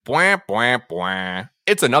Bwah, bwah, bwah.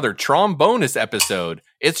 It's another TromBonus episode.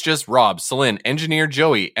 It's just Rob, Celine, Engineer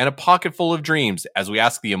Joey, and a pocket full of dreams as we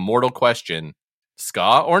ask the immortal question,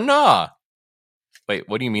 ska or nah? Wait,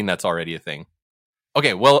 what do you mean that's already a thing?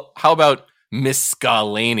 Okay, well, how about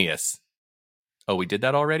MiSKAllaneous? Oh, we did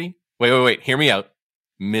that already? Wait, hear me out.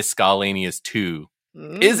 MiSKAllaneous 2.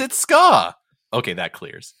 Is it ska? Okay, that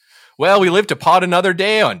clears. Well, we live to pod another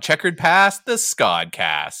day on Checkered Past, the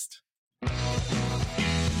Skodcast.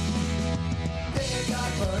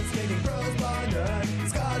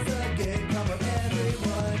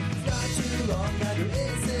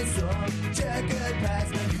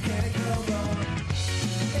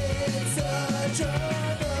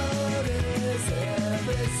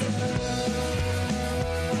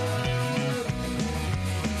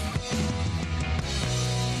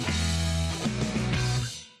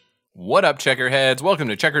 What up, Checkerheads? Welcome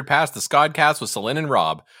to Checkered Past, the Skodcast with Celine and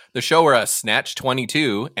Rob, the show where Snatch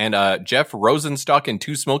 22 and Jeff Rosenstock and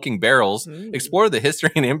Two Smoking Barrels explore the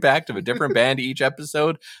history and impact of a different band each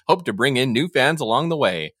episode. Hope to bring in new fans along the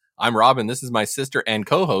way. I'm Rob, and this is my sister and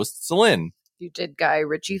co-host, Celine. You did Guy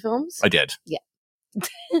Ritchie films? I did. Yeah.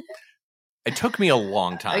 It took me a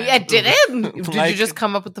long time. Yeah, did it? Did you just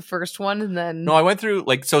come up with the first one and then... No, I went through,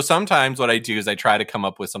 so sometimes what I do is I try to come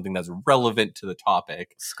up with something that's relevant to the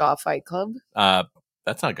topic. Ska Fight Club?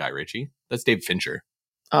 That's not Guy Ritchie. That's Dave Fincher.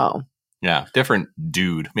 Oh. Yeah, different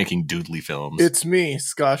dude making doodly films. It's me,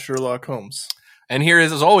 Scott Sherlock Holmes. And here,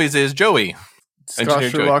 as always, is Joey. Scott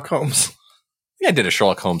Sherlock Holmes. Yeah, I did a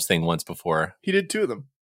Sherlock Holmes thing once before. He did two of them.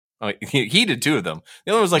 Oh, he did two of them.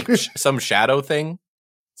 The other one was like some shadow thing.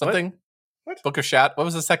 Something. What? Book of Shadow. What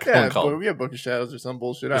was the second one called? Book of Shadows or some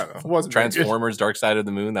bullshit. I don't know. It wasn't Transformers, Dark Side of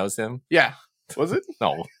the Moon. That was him? Yeah. Was it?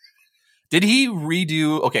 No. Did he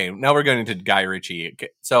redo... Okay, now we're going into Guy Ritchie. Okay,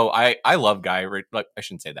 so I love Guy Ritchie. I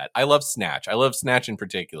shouldn't say that. I love Snatch. I love Snatch in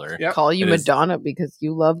particular. Yep. Call you Madonna because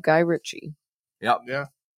you love Guy Ritchie. Yep. Yeah.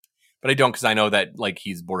 But I don't because I know that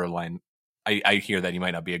he's borderline. I hear that he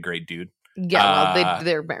might not be a great dude. Yeah, well,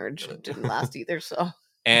 their marriage didn't last either, so...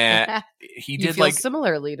 And he did feel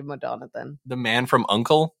similarly to Madonna then. The Man from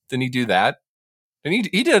U.N.C.L.E. Didn't he do that? And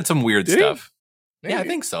he did some weird stuff. Yeah, I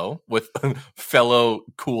think so. With fellow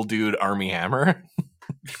cool dude Armie Hammer.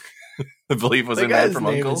 I believe was in Man from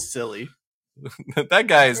U.N.C.L.E. Is silly. That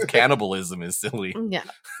guy's cannibalism is silly. Yeah.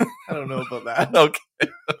 I don't know about that. Okay.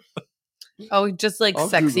 Oh, just like I'll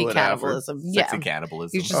sexy Google it cannibalism. Yeah. Sexy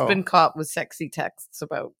cannibalism. He's just been caught with sexy texts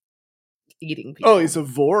about eating people. Oh, he's a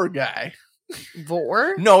vor guy.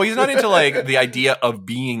 Vor? No, he's not into the idea of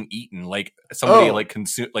being eaten, like somebody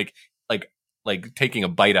consume like taking a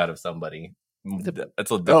bite out of somebody. That's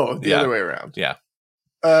the other way around. Yeah.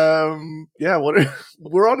 Yeah.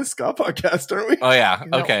 We're on a ska podcast, aren't we? Oh yeah.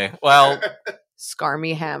 No. Okay. Well,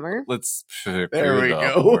 Scarmy Hammer. let's There we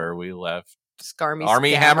go. Where we left. Scarmy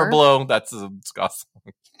Army Scammer. Hammer Blow. That's a ska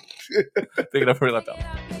song. Pick it up where we left off.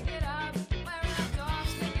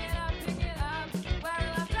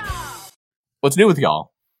 What's new with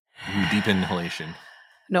y'all? Deep inhalation.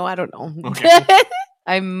 No, I don't know. Okay.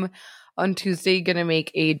 I'm on Tuesday gonna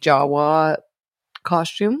make a Jawa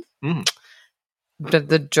costume.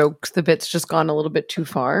 The bit's just gone a little bit too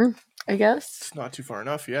far, I guess. It's not too far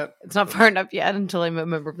enough yet. It's not far enough yet until I'm a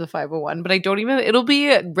member of the 501. But it'll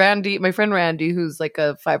be Randy, my friend Randy, who's like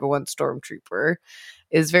a 501 stormtrooper,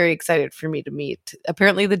 is very excited for me to meet.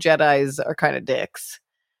 Apparently the Jedis are kind of dicks.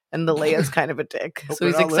 And the Leia's kind of a dick. So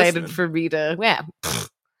he's excited for me to,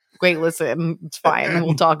 great, listen, it's fine.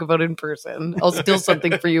 We'll talk about it in person. I'll steal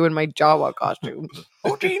something for you in my Jawa costume.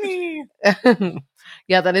 Oh, Genie!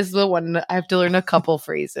 Yeah, that is the one. I have to learn a couple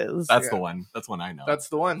phrases. That's the one. That's one I know. That's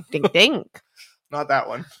the one. Dink, dink. Not that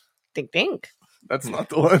one. Dink, dink. That's not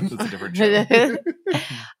the one. That's a different show.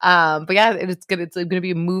 But yeah, it's gonna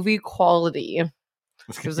be movie quality.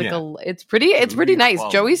 There's it's pretty nice.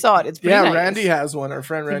 Quality. Joey saw it. It's pretty nice. Randy has one. Our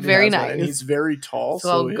friend Randy very has nice. one, and he's very tall. So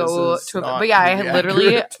I'll go to it. But yeah, I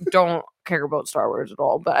literally don't care about Star Wars at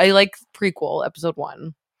all. But I like prequel episode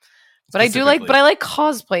 1. But I like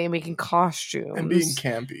cosplay and making costumes and being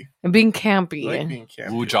campy. I like being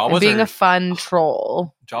campy. Ooh, Jawas and being a fun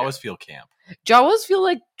troll. Jawas feel camp. Jawas feel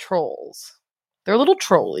like trolls. They're a little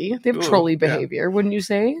trolly. They have trolly behavior, wouldn't you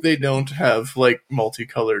say? They don't have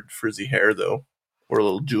multicolored frizzy hair though. Or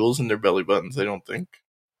little jewels in their belly buttons, I don't think.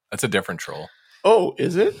 That's a different troll. Oh,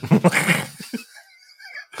 is it?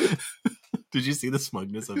 Did you see the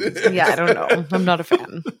smugness of this? Yeah, I don't know. I'm not a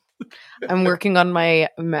fan. I'm working on my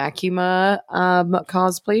Makima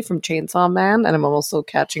cosplay from Chainsaw Man, and I'm also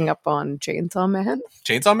catching up on Chainsaw Man.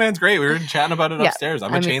 Chainsaw Man's great. We were chatting about it Yeah, upstairs.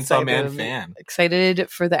 I'm a Chainsaw Man fan. Excited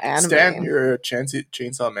for the anime. Stan, you're a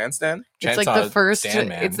Chainsaw Man stan? It's like the first.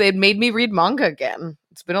 It made me read manga again.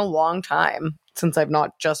 It's been a long time since I've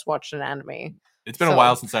not just watched an anime. It's been a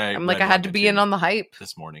while since I'm like, I had to be in on the hype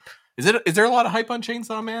this morning. Is there a lot of hype on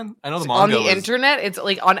Chainsaw Man? I know the manga on the internet. It's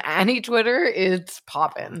like on Annie Twitter. It's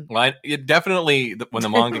popping. Well, it definitely when the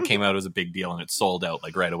manga came out, it was a big deal, and it sold out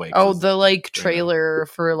like right away. Oh, the trailer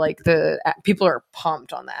for like the people are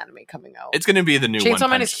pumped on the anime coming out. It's going to be the new Chainsaw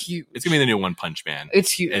Man is huge. It's going to be the new One Punch Man. It's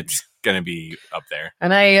huge. It's going to be up there.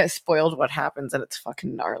 And I spoiled what happens, and it's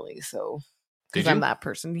fucking gnarly. So because I'm that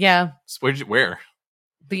person, yeah. Where?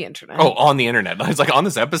 The internet. Oh, on the internet. I was like, on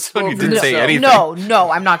this episode, you didn't say anything.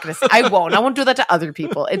 No, I'm not going to say. I won't do that to other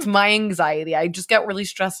people. It's my anxiety. I just get really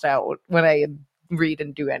stressed out when I read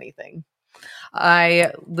and do anything.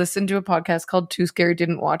 I listened to a podcast called Too Scared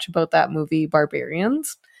Didn't Watch about that movie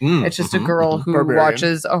Barbarians. It's just a girl who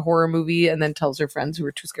watches a horror movie and then tells her friends who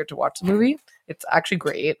are too scared to watch the movie. It's actually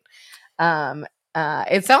great.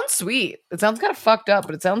 It sounds sweet. It sounds kind of fucked up,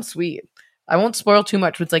 but it sounds sweet. I won't spoil too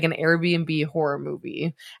much. It's like an Airbnb horror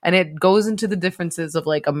movie, and it goes into the differences of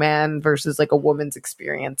like a man versus like a woman's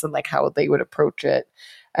experience and like how they would approach it.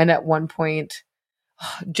 And at one point,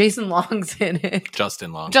 Jason Long's in it.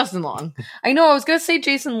 Justin Long. I know. I was gonna say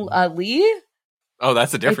Jason Lee. Oh,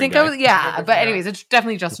 that's a different. But anyways, it's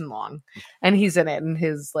definitely Justin Long, and he's in it, and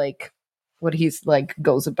his like what he's like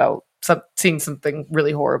goes about seeing something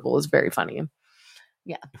really horrible is very funny.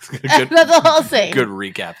 Yeah, that's all I'll say. Good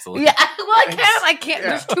recap, Celine. Yeah, well, I can't. Yeah.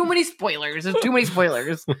 There's too many spoilers.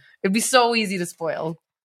 It'd be so easy to spoil.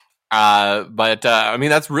 But I mean,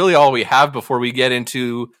 that's really all we have before we get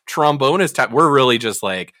into TromBonus time. We're really just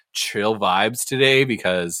like chill vibes today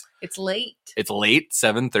because it's late.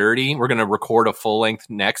 7:30. We're gonna record a full length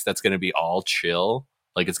next. That's gonna be all chill.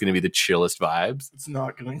 Like it's gonna be the chillest vibes. It's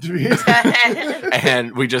not going to be.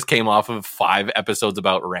 And we just came off of 5 episodes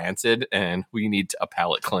about Rancid, and we need a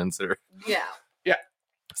palate cleanser. Yeah.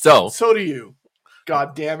 So do you.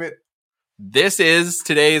 God damn it. This is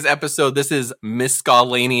today's episode. This is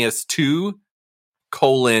MiSKAllaneous 2,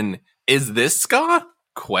 is this ska? ?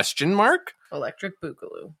 Electric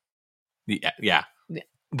Boogaloo. Yeah.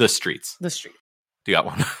 The streets. Do you got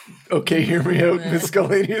one? Okay, hear me out.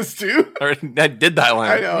 MiSKAllaneous 2. I did that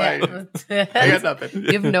one. I know. I got nothing.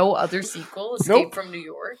 You have no other sequel? Escape from New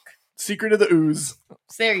York? Secret of the Ooze.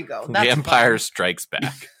 So there you go. That's the Empire Strikes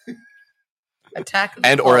Back. Attack of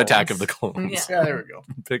the Clones. Yeah, there we go.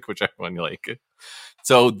 Pick whichever one you like.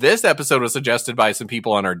 So this episode was suggested by some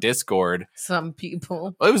people on our Discord. Some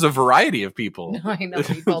people. Well, it was a variety of people. No, I know.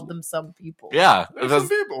 You called them some people. Yeah. There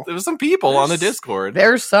was some people on the Discord.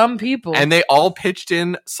 There's some people. And they all pitched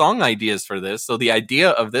in song ideas for this. So the idea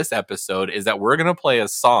of this episode is that we're going to play a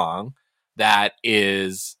song that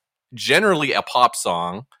is generally a pop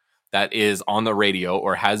song that is on the radio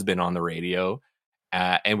or has been on the radio.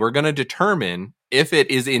 And we're going to determine if it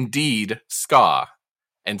is indeed ska.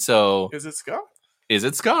 And so... Is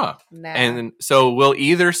it ska? Nah. And so we'll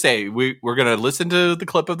either say we're going to listen to the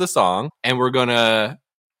clip of the song and we're going to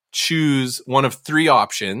choose one of 3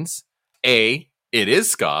 options. A, it is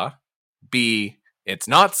ska. B, it's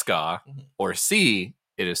not ska. Or C,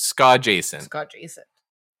 it is ska adjacent.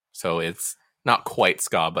 So it's not quite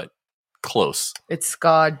ska, but close. It's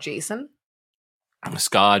ska adjacent?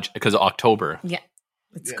 Ska, because October. Yeah.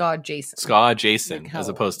 It's ska adjacent. Ska adjacent, like as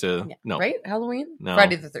opposed to... Yeah. No. Right? Halloween? No.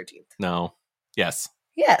 Friday the 13th. No. Yes.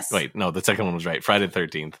 Wait, no, the second one was right. Friday the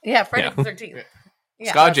 13th. Yeah, Friday the 13th.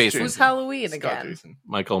 Yeah. Ska adjacent. Who's Halloween Ska again? Jason.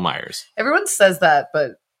 Michael Myers. Everyone says that,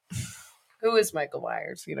 but who is Michael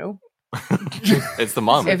Myers, you know? It's the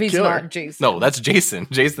mom. If he's not Jason. No, that's Jason.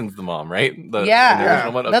 Jason's the mom, right? The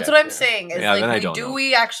original one? Okay. That's what I'm saying. Is then I don't know.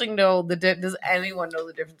 We actually know does anyone know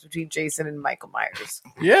the difference between Jason and Michael Myers?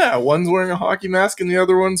 Yeah, one's wearing a hockey mask and the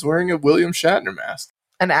other one's wearing a William Shatner mask.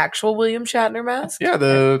 An actual William Shatner mask? Yeah,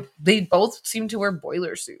 they both seem to wear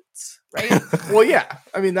boiler suits, right? Well, yeah.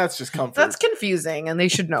 I mean, that's just comfort. That's confusing, and they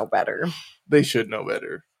should know better. They should know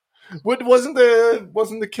better. What wasn't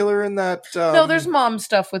the killer in that? No, there's mom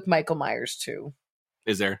stuff with Michael Myers too.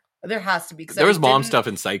 Is there? There has to be. There was mom stuff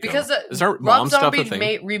in Psycho. Because is there mom stuff a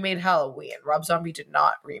thing? Remade Halloween. Rob Zombie did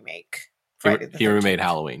not remake. He remade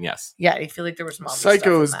Halloween. Yes. Yeah, I feel like there was mom.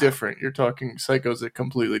 Psycho is different. You're talking Psycho's a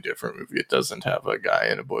completely different movie. It doesn't have a guy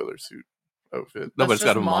in a boiler suit outfit. No, but it's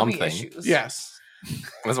got a mom thing. Issues. Yes.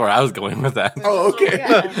 That's where I was going with that. Oh, okay.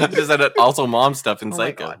 Yeah. Just that also mom stuff in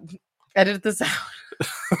Psycho. My God. Edit this out.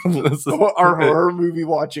 Our horror movie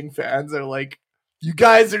watching fans are like, you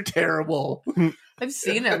guys are terrible. I've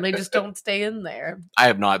seen them. They just don't stay in there. I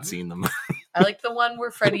have not seen them. I like the one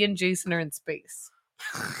where Freddy and Jason are in space.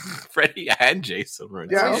 Freddie and Jason were in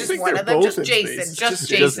Yeah, I don't space. think one they're of them, both just in Jason. space. Just Just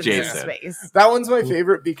Jason in Jason. space. That one's my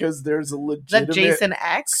favorite because there's a Is that legitimate Jason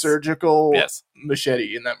X? surgical Yes.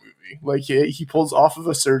 machete in that movie. Like he pulls off of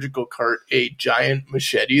a surgical cart a giant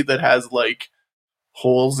machete that has like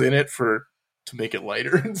holes in it to make it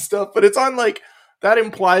lighter and stuff. But it's on like that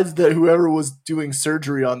implies that whoever was doing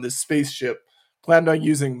surgery on this spaceship planned on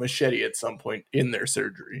using machete at some point in their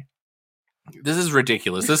surgery. This is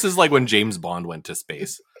ridiculous. This is like when James Bond went to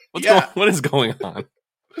space. Yeah. What is going on?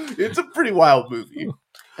 It's a pretty wild movie.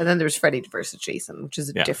 And then there's Freddy versus Jason, which is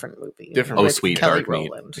a Yeah. different movie. Different Oh, with sweet Kelly dark meat.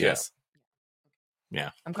 Rowland. Yes.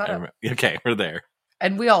 I'm caught up. Okay, we're there.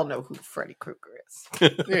 And we all know who Freddy Krueger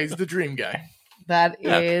is. Yeah, he's the dream guy. That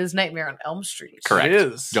Yeah. is Nightmare on Elm Street. Correct. It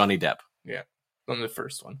is. Johnny Depp. On the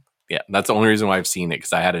first one. Yeah, that's the only reason why I've seen it,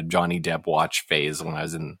 because I had a Johnny Depp watch phase when I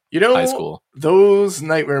was in You know, high school. those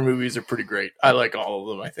Nightmare movies are pretty great. I like all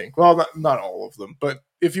of them, I think. Well, not all of them, but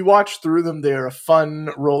if you watch through them, they're a fun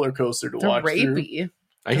roller coaster to They're watch through. rapey.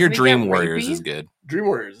 I hear Doesn't he Dream get Warriors rapey? is good. Dream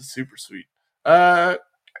Warriors is super sweet.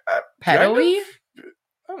 Pedo-y?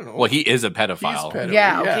 I don't know. Well, he is a He's pedophile. pedo,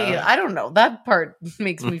 Yeah, okay. I don't know. That part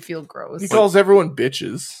makes me feel gross. He calls everyone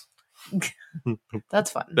bitches.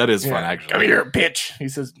 That's fun. That is Yeah. fun, actually. Come here, bitch. He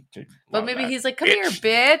says. But maybe he's like, come here,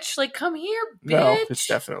 bitch. Like, come here, bitch. No, it's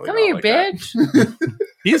definitely Come not here, like that. bitch.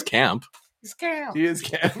 He's camp. He's camp. He is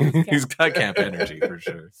camp. He's got camp energy for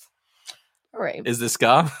sure. All right. Is this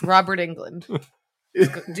ska? Robert England. Do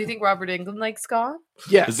you think Robert England likes ska?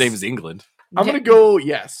 Yes. His name is England. I'm gonna go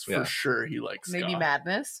yes for Yeah. sure. He likes Maybe ska.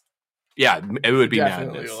 Madness. Yeah, it would be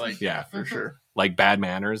Definitely madness. like yeah, for sure. like Bad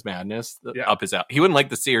Manners, Madness, Yeah. up his out. He wouldn't like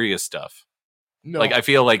the serious stuff. No, Like I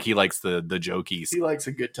feel like he likes the jokey. he likes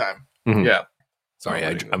a good time. Mhm. Yeah. Sorry,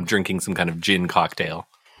 Robert I'm drinking some kind of gin cocktail.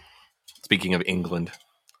 Speaking of England,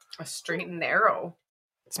 A straight and narrow.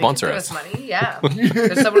 They sponsor could give us. money. Yeah.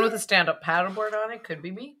 There's someone with a stand-up paddleboard on it. Could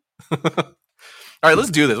be me. All right,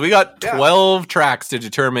 let's do this. We got Yeah. 12 tracks to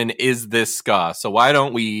determine is this ska. So why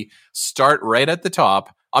don't we start right at the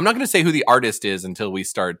top? I'm not going to say who the artist is until we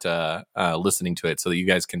start listening to it so that you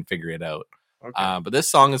guys can figure it out. Okay. But this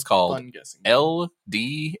song is called Fun guessing.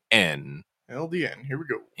 LDN. LDN. Here we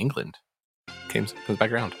go. England. Comes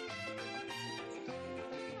back around.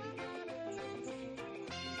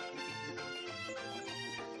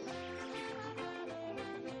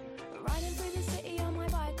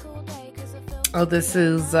 Oh, this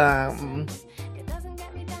is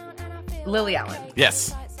Lily Allen.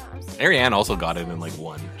 Yes. Ariane also got it in like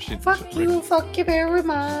one. Fuck you very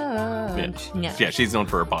much. Yeah. Yeah, she's known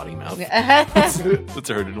for her potty mouth. Yeah. That's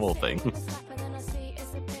her whole thing.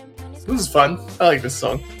 This is fun. I like this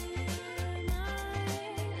song.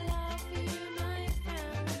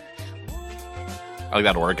 I like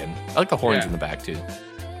that organ. I like the horns Yeah. in the back too.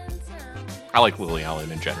 I like Lily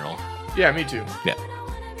Allen in general. Yeah, me too. Yeah,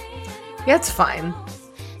 it's fine.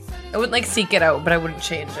 I wouldn't like seek it out, but I wouldn't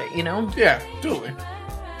change it, you know? Yeah, totally.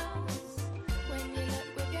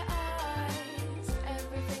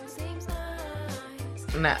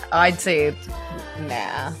 Nah, I'd say it's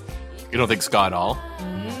nah. You don't think ska at all?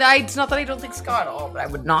 Nah, it's not that I don't think ska at all, but I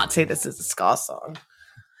would not say this is a ska song.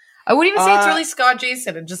 I wouldn't even say it's really ska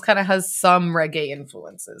adjacent. It just kind of has some reggae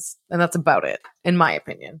influences, and that's about it, in my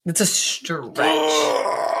opinion. It's a stretch.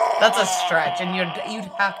 That's a stretch, and you'd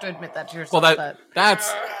have to admit that to yourself. Well,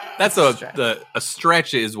 that's It's a stretch. a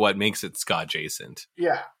stretch is what makes it ska adjacent.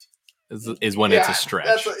 Yeah. Is when it's a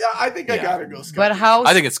stretch. I think I Yeah. gotta go. Scott. But how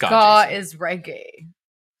I think it's ska ska adjacent. is reggae.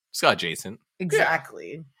 Ska adjacent.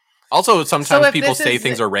 Exactly. Also, So sometimes if people this say is-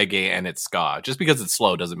 things are reggae and it's ska. Just because it's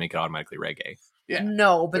slow doesn't make it automatically reggae. Yeah.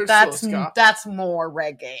 No, but There's slow ska. that's more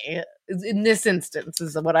reggae. In this instance,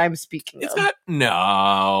 is what I'm speaking It's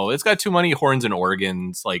of. it's got too many horns and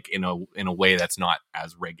organs, like in a way that's not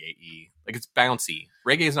as reggae-y. Like it's bouncy.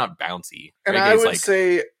 Reggae is not bouncy. And Reggae I is would like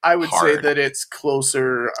say hard. that it's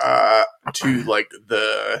closer to like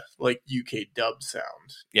the UK dub sound.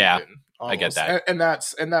 Yeah, even, I get almost. that.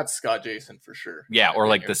 and that's Scott Jason for sure. yeah, in or my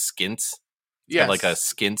like the opinion. skints. It's Yes. got like a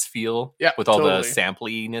skints feel. Yeah, with all totally. the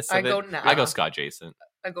sampliness of I it. go nah. I go Scott Jason.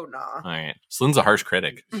 I go nah. All right, Slynn's a harsh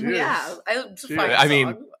critic. She is. Yeah, it's a She fine is. I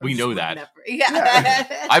mean, song. we just know would that. never- Yeah.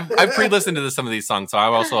 I've pre-listened to some of these songs, so I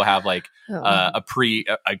also have like Oh.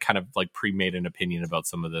 I kind of like pre-made an opinion about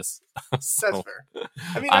some of this. That's So, fair.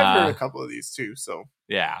 I mean, I've heard Uh, a couple of these too. So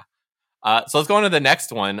yeah. So let's go on to the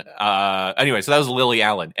next one. Anyway, so that was Lily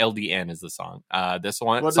Allen. LDN is the song. This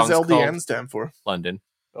one what does song's LDN called stand for? London.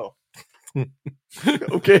 Oh.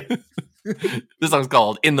 Okay. This song's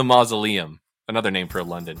called In the Mausoleum. Another name for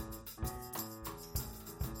London.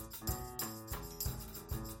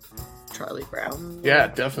 Charlie Brown. Yeah,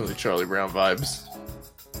 definitely Charlie Brown vibes.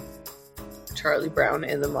 Charlie Brown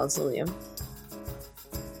in the Mausoleum.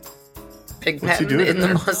 Pig What's he Pen doing in the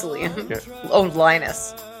there? Mausoleum. Yeah. Oh,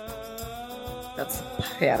 Linus. That's the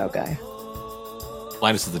piano guy.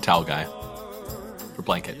 Linus is the towel guy. For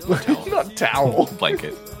blanket. Not towel. Not towel.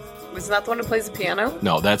 Blanket. Isn't that the one who plays the piano?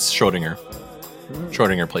 No, that's Schrodinger.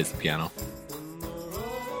 Schrodinger plays the piano.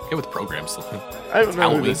 Get with programs. I don't know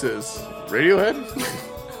Halloween. who this is. Radiohead?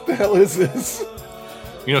 The hell is this?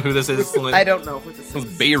 You know who this is? I don't know who this It's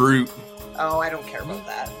is. Beirut. Oh, I don't care about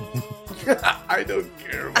that. I don't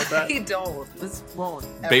care about that. I don't. This won't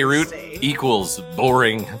ever Beirut stay. equals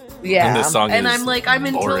boring. Yeah, and this song and is I'm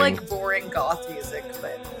into boring. like boring goth music,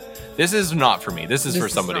 but This is not for me. This is this for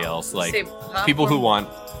is somebody not- else. Like Say, people who want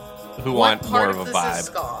what more part of a this is vibe.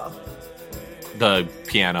 ska? The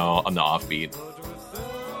piano on the offbeat.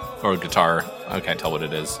 Or guitar. I can't tell what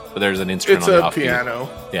it is. But there's an instrument It's on the a offbeat. piano.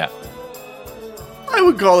 Yeah. I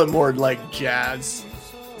would call it more like jazz.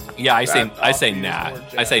 Yeah, I say That offbeat is nah. more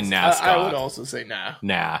I say jazz. nah ska. I would also say nah.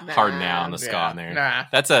 Nah. Nah. Hard nah on the ska Yeah, on there. Nah.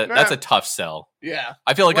 That's a tough sell. Yeah.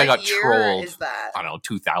 I feel like I What got year trolled. is that? I don't know,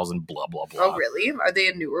 2000 blah blah blah. Oh, really? Are they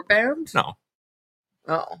a newer band? No.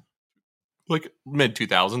 Oh, Like mid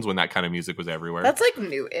 2000s when that kind of music was everywhere. that's like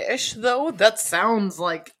new-ish, though. That sounds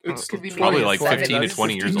like It's could be probably made like in 15 to 70s.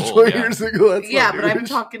 20 years 15 to old, 20 yeah. years ago. That's Yeah, not but I'm newish.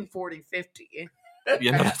 talking 40, 50.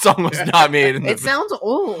 Yeah, no, that song was not made in the It sounds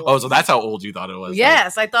old. Oh, so that's how old you thought it was.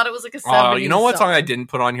 Yes, I thought it was like a 70s Oh, you know what song I didn't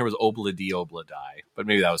put on here was Obla Di Obla Die, but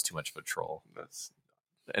maybe that was too much of a troll. That's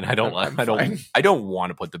And I don't, I'm I don't, fine. I don't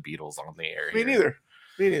want to put the Beatles on the air. me here. neither.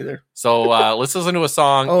 Me neither. So let's listen to a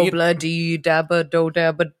song. Oh, You- bloody dabba do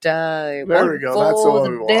dabba die. There we go, that's the For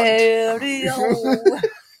one we want. daddy-o.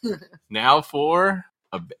 now for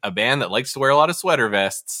a band that likes to wear a lot of sweater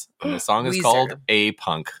vests, and the song is Weezer. called A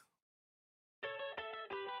Punk.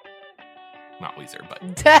 Not Weezer, but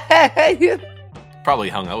probably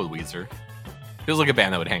hung out with Weezer. Feels like a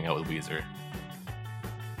band that would hang out with Weezer.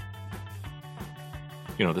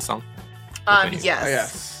 You know this song? Yes. Oh,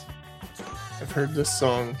 yes. I've heard this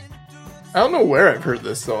song. I don't know where I've heard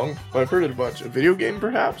this song, but I've heard it a bunch. A video game,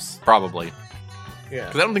 perhaps? Probably. Yeah.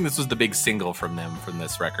 Because I don't think this was the big single from them from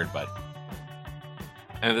this record, but.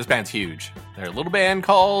 And this band's huge. They're a little band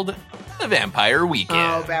called The Vampire Weekend.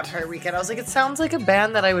 Oh, Vampire Weekend. I was like, it sounds like a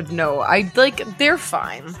band that I would know. They're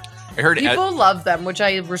fine. I heard People love them, which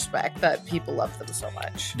I respect that people love them so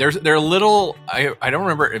much. they're a little. I don't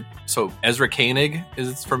remember. So Ezra Koenig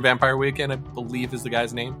is from Vampire Weekend, I believe is the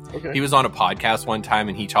guy's name. Okay. He was on a podcast one time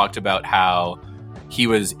and he talked about how he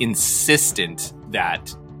was insistent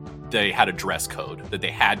that they had a dress code, that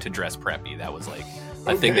they had to dress preppy. That was like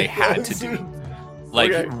a thing they had to do.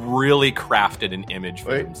 Like Okay. really crafted an image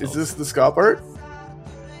for Wait, themselves. is this the ska part?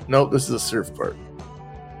 Nope, this is the surf part.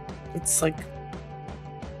 It's like.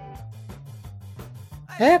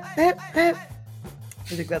 Hep, hep, hep.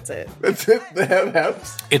 I think that's it. That's it. The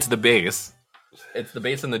have-haves. It's the bass. It's the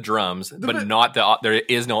bass and the drums, but ba- not the. There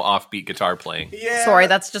is no offbeat guitar playing. Yeah. Sorry,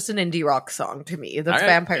 that's just an indie rock song to me. That's All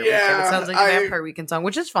right. Vampire Weekend. Yeah, It sounds like a Vampire Weekend song,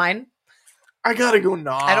 which is fine. I gotta go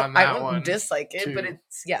nah I on that don't one. dislike it, but too.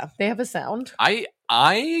 it's they have a sound.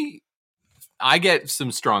 I get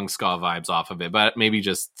some strong ska vibes off of it, but maybe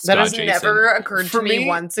just ska That has Jason. never occurred For to me me-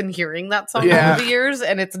 once in hearing that song Yeah. over the years,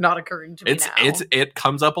 and it's not occurring to me now. It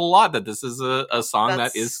comes up a lot that this is a song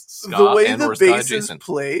That's- that is ska The way and the or ska bass is adjacent.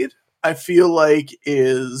 played, I feel like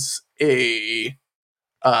is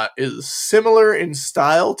similar in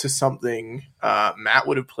style to something Matt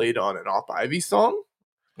would have played on an Op Ivy song,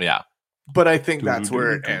 Yeah, but I think that's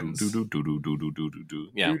where it ends.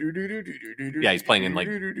 Yeah, Yeah, he's playing in, like,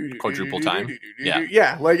 quadruple time. Yeah.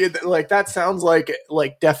 yeah, like that sounds like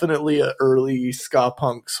definitely a early ska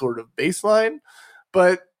punk sort of bass line,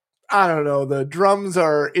 but I don't know. The drums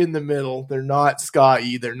are in the middle. They're not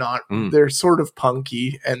ska-y. They're not. Mm. They're sort of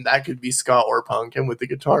punky, and that could be ska or punk. And with the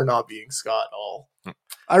guitar not being ska at all,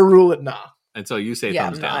 I rule it nah. and so you say yeah,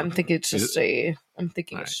 thumbs no, down. I'm thinking it's just I'm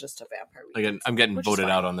thinking All it's just a Vampire Again, Weekend. I'm getting Which is voted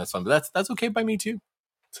fine. out on this one, but that's okay by me too.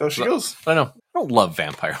 So she goes. I know I don't love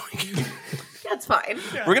Vampire Weekend. That's fine.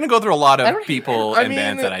 We're gonna go through a lot I of don't- people I and mean,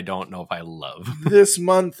 bands that I don't know if I love. This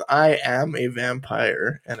month, I am a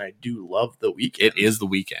vampire, and I do love the weekend. It is the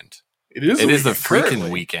weekend. It is. It is the weekend, freaking currently.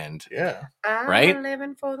 weekend. Yeah. I'm Right?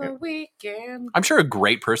 living for the weekend. I'm sure a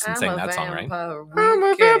great person I'm sang a that song, right? vampire I'm a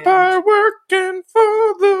weekend. vampire working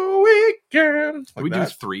for the weekend. Did we Like do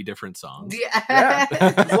that. 3 different songs? Yeah. Yeah.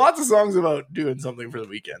 There's lots of songs about doing something for the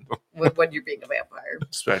weekend, when you're being a vampire.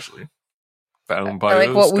 especially. I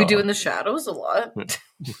like what we do in the shadows a lot.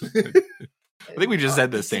 I think we just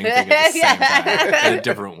said the same thing at the same time in a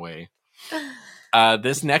different way.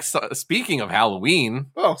 This next, speaking of Halloween,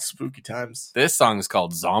 spooky times. this song is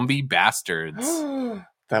called Zombie Bastards.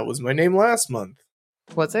 That was my name last month.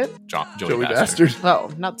 Was it? Joey Bastard.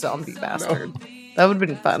 Oh, not Zombie Bastard. That would have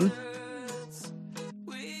been fun.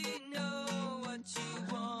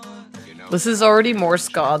 This is already more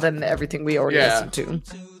ska than everything we already listened to.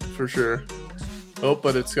 For sure. Oh,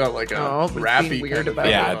 but it's got like a rappy weird kind of about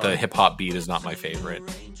thing Yeah, on. the hip hop beat is not my favorite.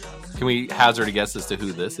 Can we hazard a guess as to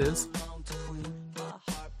who this is?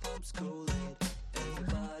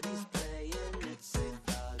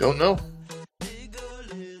 Don't know.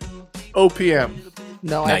 OPM.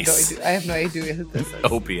 No, Nice. I have no idea who this is.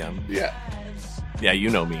 OPM. Yeah. Yeah, you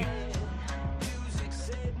know me.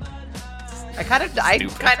 I kind of like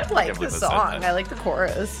Can't believe the I said song. that. I like the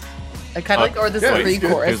chorus. I kind of like, or this yeah, it's good.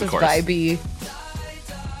 pre-chorus Here's the is chorus. vibey.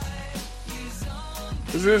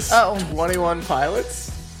 Is this Oh. 21 Pilots?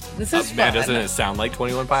 This is Man, fun. doesn't it sound like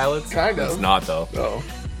 21 Pilots? Kind of. It's not, though. Oh.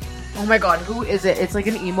 Oh my god, who is it? It's like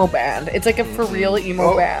an emo band. It's like a for real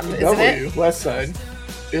emo band, isn't W, it? West Side.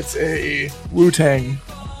 It's a Wu-Tang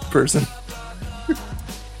person.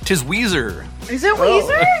 Tis Weezer. Is it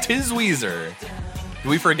Weezer? Tis Weezer. Do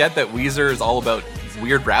we forget that Weezer is all about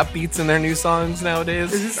weird rap beats in their new songs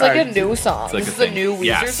nowadays? Is this like a new song? It's like This is a a thing. new Weezer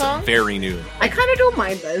Yes, song? very new. I kind of don't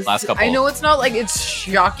mind this. Last couple. I know it's not like it's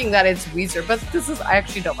shocking that it's Weezer, but I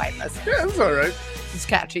actually don't mind this. Yeah, it's alright. It's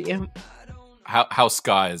catchy. How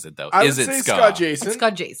ska is it, though? I Is would it say ska? Scott Jason. It's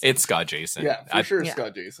got Jason. It's ska Jason. Yeah, for sure yeah.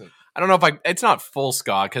 Scott Jason. I don't know if it's not full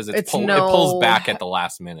ska because it pulls back at the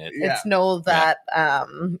last minute. Yeah. It's that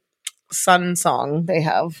sun song they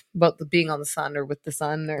have about being on the sun or with the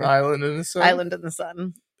sun or Island in the Sun. Island in the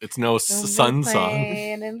Sun. It's no sun song.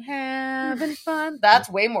 Playing and having fun. That's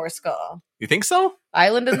way more ska. You think so?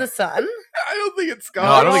 Island in the Sun. I don't think it's ska. No,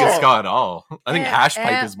 I don't think at it's all. ska at all. I think Hash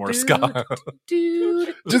Pipe is more dude, ska.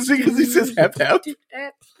 Dude. Just because he says hep hep.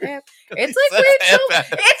 It's like Rachel.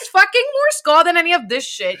 It's fucking more ska than any of this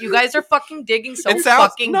shit. You guys are fucking digging so It sounds-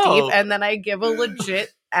 fucking no. deep, and then I give a legit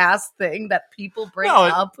ass thing that people bring No,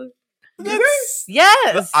 up. That's-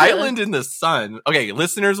 Yes, Island in the Sun. Okay,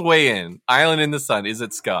 listeners weigh in. Island in the Sun. Is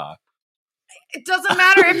it ska? It doesn't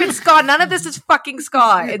matter if it's ska. None of this is fucking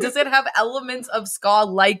ska. It doesn't have elements of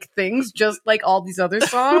ska-like things, just like all these other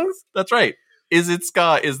songs. That's right. Is it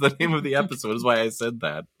ska is the name of the episode. Is why I said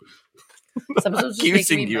that. This episode's just making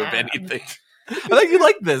Accusing me you of mad. anything. I think you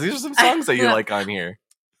like this. These are some songs that you like on here.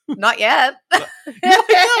 Not yet. You like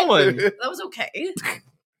that one. That was okay.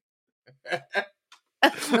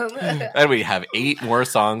 And we have 8 more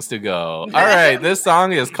songs to go. All right, this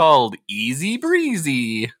song is called Easy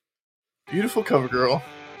Breezy. Beautiful cover girl.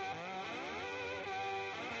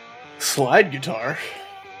 Slide guitar.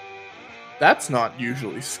 That's not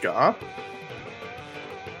usually ska.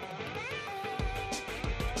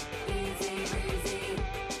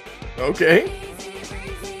 Okay.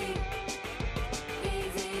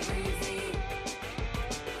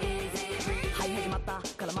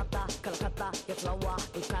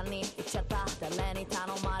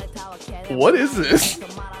 What is this?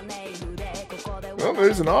 Well,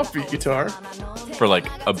 there's an offbeat guitar. For like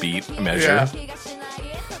a beat, a measure. Yeah.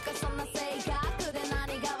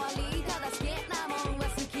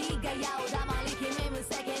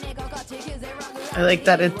 I like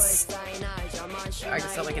that it's. I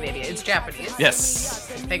sound like an idiot. It's Japanese. Yes.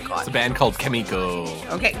 Thank God. It's a band called Chemico.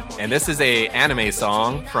 Okay. And this is a anime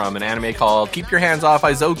song from an anime called Keep Your Hands Off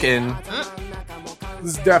Aizoken.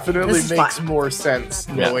 This definitely This is makes fun. more sense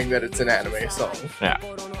knowing that it's an anime song. Yeah.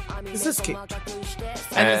 This is cute.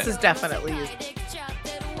 And this is definitely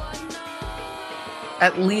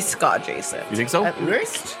at least ska Jason. You think so? At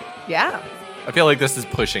least. Yeah. I feel like this is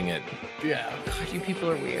pushing it. Yeah. God, you people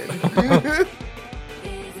are weird.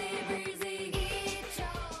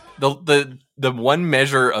 The one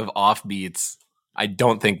measure of offbeats I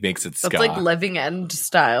don't think makes it ska. That's like Living End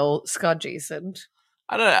style ska Jason.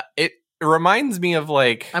 I don't know. It reminds me of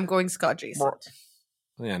like I'm going ska Jason.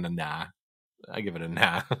 yeah, nah. I give it a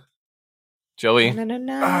nah. Joey?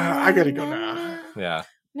 I gotta go now. Yeah.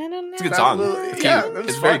 It's a good song. It's Cute. that was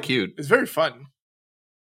It's very fun. cute. It's very fun.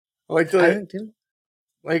 Like I the think too.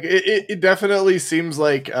 like it definitely seems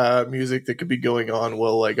like music that could be going on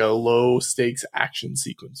while like a low stakes action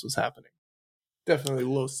sequence was happening. Definitely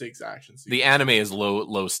low stakes action sequence. The anime is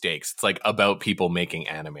low stakes. It's like about people making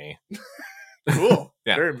anime. Cool.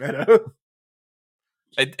 Yeah. Very meta.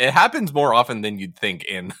 It happens more often than you'd think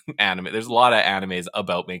in anime. There's a lot of animes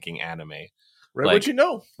about making anime. Right Like, what you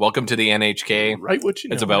know. Welcome to the NHK. Right what you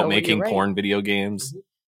know. It's about No, making you're right. porn video games.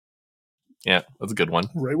 Yeah, that's a good one.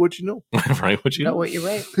 Write what you know. Right, what you know. what you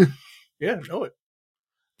write. Yeah, know it.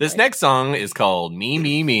 This next song is called Me,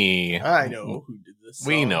 Me, Me. I know who did this song.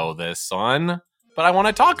 We know this song, but I want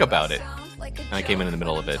to talk about it. And I came in the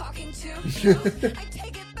middle of it.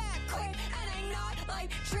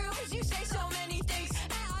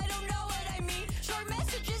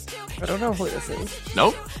 I don't know who this is.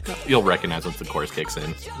 Nope. You'll recognize once the chorus kicks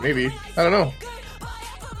in. Maybe. I don't know.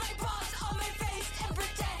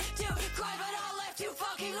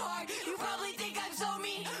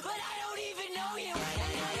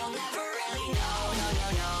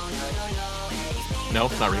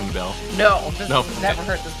 Nope, Not ringing the bell. No, No, never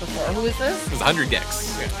okay. heard this before. Who is this? It's 100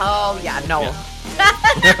 Gex. Oh, yeah, no.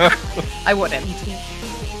 Yeah. I wouldn't.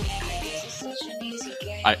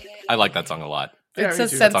 I like that song a lot. Yeah, It's me a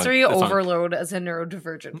too. sensory That's on- overload as a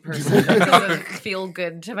neurodivergent person. It doesn't feel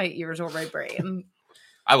good to my ears or my brain.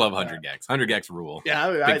 I love 100 Gex. 100 Gex rule. Yeah,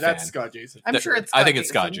 Big that's fan. Scott Jason. I'm sure it's I Scott think it's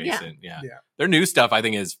Scott Jason. Yeah. Jason. Yeah. Yeah. Their new stuff, I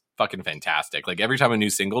think, is fucking fantastic. Like, every time a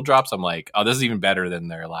new single drops, I'm like, oh, this is even better than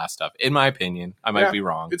their last stuff. In my opinion. I might Yeah. be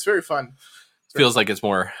wrong. It's very fun. Feels like it's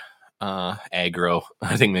more aggro.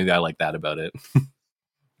 I think maybe I like that about it.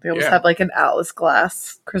 They almost Yeah. have like an Alice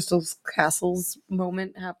Glass, Crystal's Castles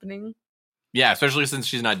moment happening. Yeah, especially since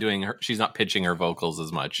she's not pitching her vocals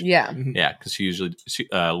as much. Yeah. Yeah, because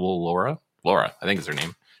little Laura, I think is her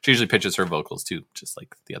name. She usually pitches her vocals too, just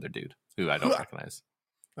like the other dude who I don't recognize.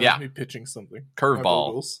 That's Yeah. me pitching something. Curveball. My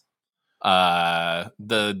vocals.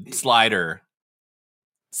 The slider,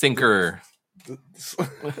 sinker.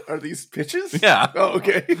 Are these pitches? Yeah. Oh,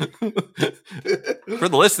 okay. For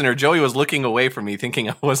the listener, Joey was looking away from me, thinking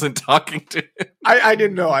I wasn't talking to him. I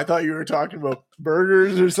didn't know. I thought you were talking about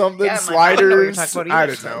burgers or something. Yeah, I'm like, I don't know what you're sliders. talking about I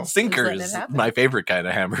either, don't know. so- Just Sinkers, letting it happen. my favorite kind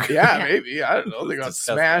of hamburger. Yeah, Yeah. maybe. I don't know. They got It's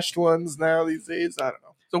disgusting. smashed ones now these days. I don't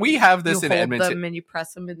know. So we have this You in hold Edmonton. them and you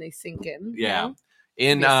press them and they sink in. Yeah. No?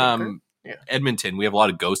 In Be a sinker. Yeah. Edmonton, we have a lot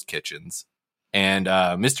of ghost kitchens, and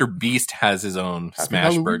Mr. Beast has his own Happy smash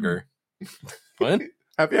Halloween. burger. What?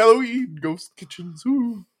 Happy Halloween, ghost kitchens.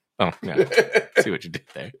 Ooh. Oh, yeah. See what you did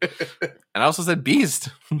there. And I also said Beast.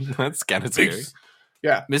 That's kind of scary. Beast.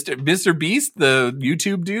 Yeah. Mr. Beast, the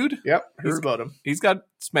YouTube dude, Yep. Heard about him. he's got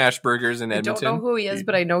smash burgers in I don't Edmonton. know who he is,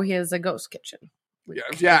 but I know he has a ghost kitchen.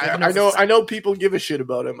 Yeah. I know people give a shit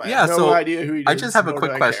about him. I Yeah, have no so idea who he is. I just have a nor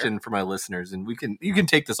quick do I question for my listeners, and you can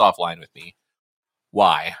take this offline with me.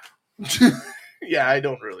 Why? care. Yeah, I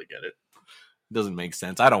don't really get it. It doesn't make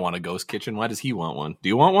sense. I don't want a ghost kitchen. Why does he want one? Do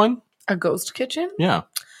you want one? A ghost kitchen? Yeah.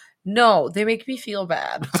 No, they make me feel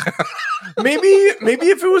bad. Maybe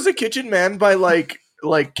if it was a kitchen manned by like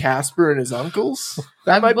Casper and his uncles,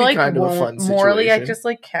 that might be kind of a fun situation. Morally, I just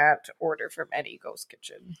like can't order from any ghost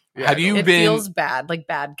kitchen. Yeah, Have you It been feels bad, like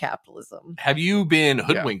bad capitalism. Have you been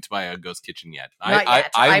hoodwinked by a ghost kitchen yet? Not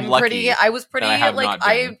yet. I'm lucky. I was pretty that I have like not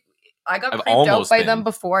been. I got I've creeped out almost by been. them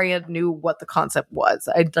before I had knew what the concept was.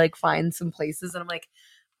 I'd like find some places and I'm like,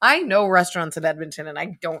 I know restaurants in Edmonton and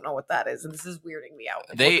I don't know what that is, and this is weirding me out.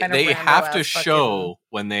 Like, They what kind of have to rando-ass show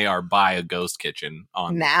when they are by a ghost kitchen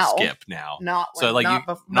on Now. Skip now. fucking- not So when- like not,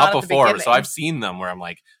 you, bef- not at the before. So beginning. I've seen them where I'm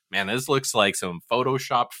like, man, this looks like some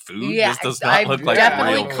Photoshop food. Yeah, This does not I've look like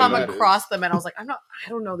definitely real come food. that is. across them and I was like, I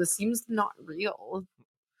don't know, this seems not real.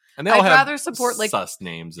 And they all I'd have rather support, like, sus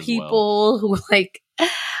names as well. People who like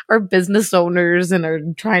are business owners and are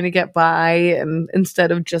trying to get by, and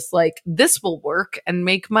instead of just like, this will work and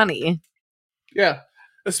make money. Yeah.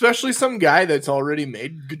 Especially some guy that's already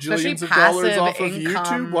made Especially gajillions of dollars passive off of income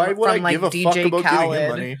YouTube. Why would I from, like, give a DJ fuck about giving Khaled. him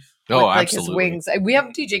money? Oh, With, like, absolutely. his wings. We have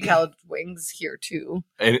DJ Khaled wings here too.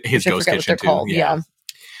 And his which I ghost forget what kitchen they're too. called. Yeah. Yeah.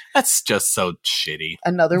 That's just so shitty.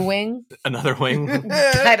 Another wing. Another wing.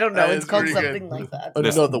 I don't know. That It's is called pretty something good. like that.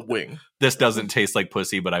 This- Another wing. This doesn't taste like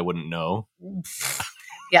pussy, but I wouldn't know.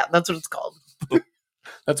 Yeah, that's what it's called.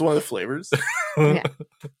 That's one of the flavors. Yeah.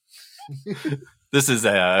 This is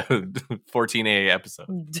a 14A episode.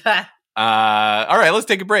 All right, let's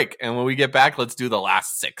take a break. And when we get back, let's do the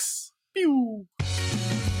last 6. Pew.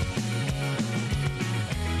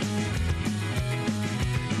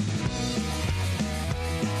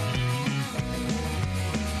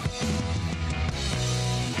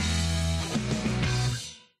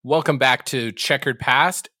 Welcome back to Checkered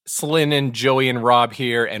Past. Slyn and Joey and Rob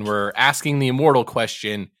here, and we're asking the immortal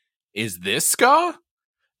question, is this ska?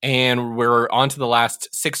 And we're on to the last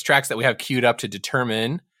 6 tracks that we have queued up to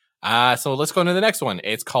determine. So let's go into the next one.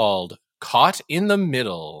 It's called Caught in the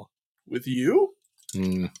Middle. With you?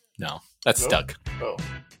 No, that's No? stuck. Oh.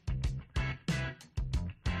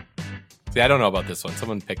 See, I don't know about this one.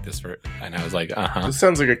 Someone picked this for it, and I was like, uh-huh. This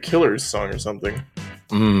sounds like a Killers song or something.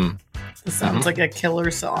 This sounds like a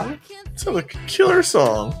killer song. It sounds like a killer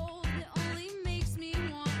song.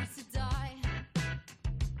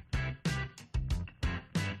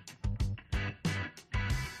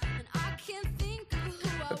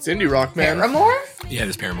 It's indie rock, man. Paramore? Yeah, it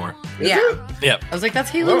is Paramore. Is Yeah. it? Yep. I was like, that's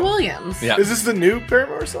Haley Oh. Williams. Yeah. Is this the new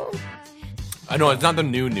Paramore song? I know it's not the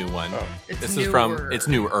new one. Oh, This is from. It's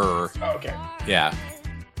newer. oh okay. Yeah.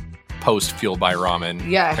 Post Fueled by Ramen.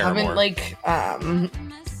 Yeah, I Paramore. haven't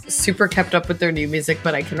super kept up with their new music,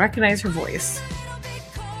 but I can recognize her voice.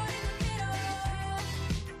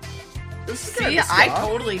 This is See, kinda ska. I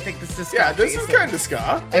totally think this is Scott Yeah, this Jason. is kind of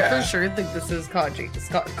ska. I Yeah. for sure think this is Scott Jason.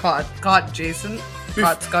 Scott Jason.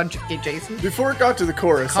 Before it got to the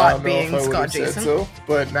chorus, Caught I don't know being if I would Scott have said Jason. so,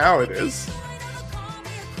 but now it is.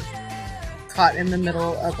 Caught in the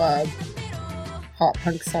middle of a pop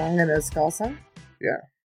punk song and a ska song.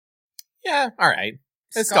 Yeah. All right.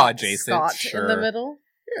 It's Scott Jason. Scott Sure. in the middle.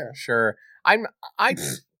 Sure. I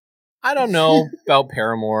don't know about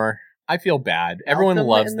Paramore. I feel bad. Everyone Malcolm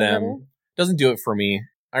loves in the them. middle. Doesn't do it for me.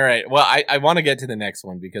 All right. Well, I want to get to the next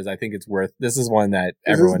one because I think it's worth. This is one that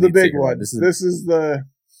This everyone is the needs to big hear. one. This This is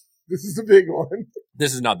the big one.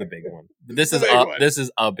 is not the big one. This The is big a one. this is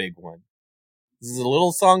a big one. This is a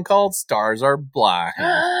little song called "Stars Are Blind."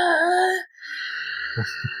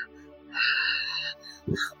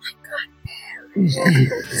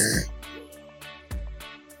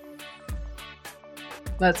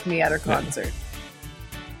 That's me at her concert.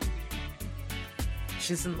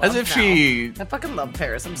 She's in love As if now. she I fucking love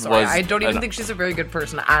Paris. I'm sorry. was I don't even an- think she's a very good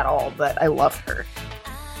person at all, but I love her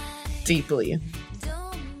deeply.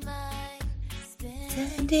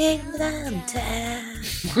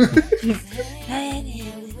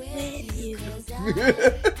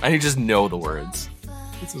 I just know the words.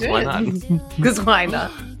 This is why not. Because why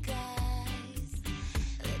not?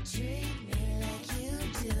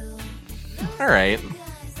 All right.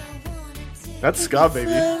 That's ska,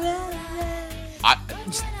 baby.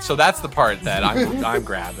 So that's the part that I'm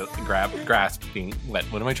grasping. What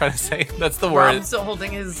am I trying to say? That's the word. Rob's still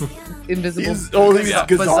holding his invisible He's holding his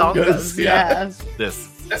bazongas. gazongas, yeah. Yeah. This.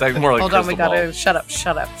 It's like more like Hold on, we crystal gotta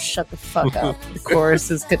ball. shut the fuck up. The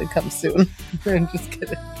chorus is gonna come soon. I'm just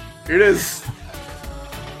kidding. Here it is.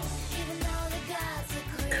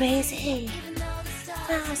 Crazy.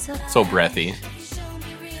 So breathy.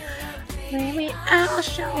 Maybe I'll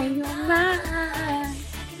show you mine.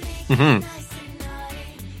 Mhm.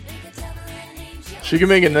 She can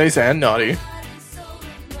make it nice and naughty.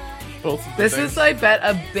 Both of the This things. is, I bet,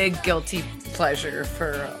 a big guilty pleasure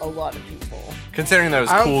for a lot of people. Considering that it was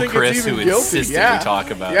I don't Cool think Chris it's who even guilty. insisted Yeah. we talk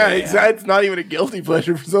about Yeah, it. exactly. It's not even a guilty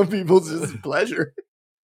pleasure for some people. It's just a pleasure.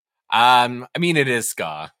 I mean, it is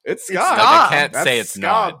ska. It's ska. Like, I can't That's say it's ska,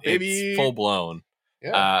 not. baby. It's full blown.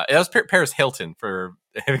 Yeah. It was Paris Hilton, for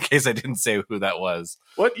in case I didn't say who that was.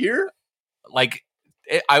 What year? Like,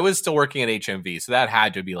 I was still working at HMV, so that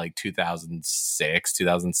had to be like 2006,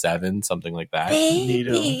 2007, something like that.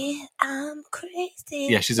 Baby, I'm crazy.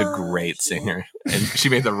 Yeah, she's a great singer, and she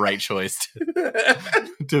made the right choice to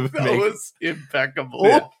That make. was impeccable.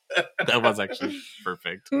 Yeah. That was actually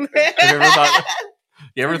perfect. You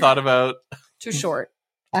ever thought about? Too short.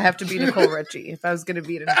 I have to be Nicole Richie if I was going to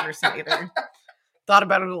be an impersonator. Thought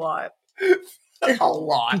about it a lot. A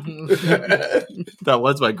lot. That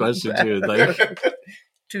was my question too. Like,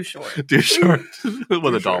 Too short. too short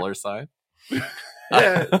with a short. dollar sign.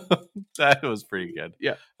 Yeah. That was pretty good.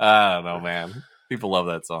 Yeah. I don't know, man. People love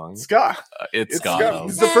that song. Ska. It's It's ska. ska. Though.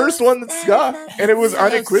 It's the first one that's ska. And it was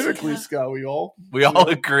unequivocally ska. We all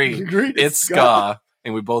Agree. agreed It's ska.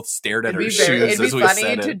 And we both stared at It'd her be, very, shoes it'd as be we funny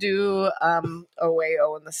said to it. do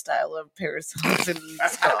OAO in the style of Paris Hilton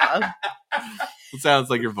ska. It sounds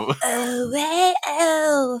like your voice.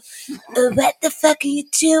 Oh, what the fuck are you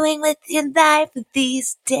doing with your life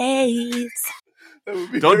these days? That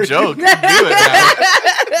would be Don't very- joke. Do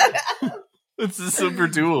it now. This is super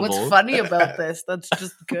doable. What's funny about this? That's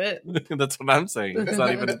just good. That's what I'm saying. It's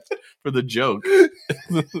not even for the joke.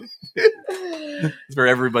 It's for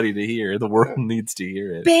everybody to hear. The world needs to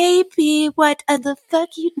hear it. Baby, what the fuck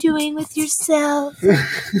are you doing with yourself?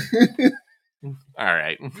 All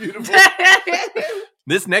right. Beautiful.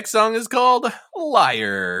 This next song is called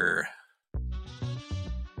Liar.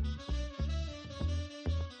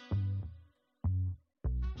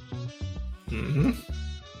 Mhm.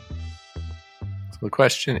 So the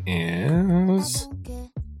question is.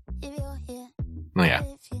 Oh, yeah.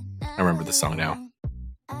 I remember the song now.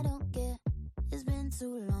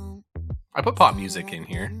 I put pop music in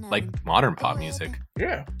here, like modern pop music.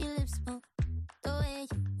 Yeah.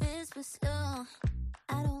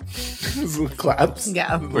 Those little claps.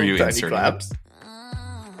 Yeah. Those Were you little tiny inserting claps?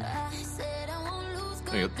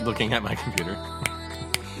 Are you looking at my computer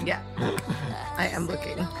Yeah. I am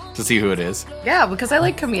looking. to see who it is? Yeah, because I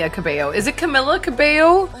like Camila Cabello. Is it Camila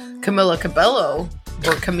Cabello? Camila Cabello?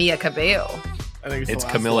 Or Camila Cabello? I think It's the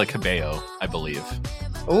last Camila one. Cabello, I believe.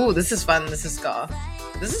 Oh, this is fun. This is ska.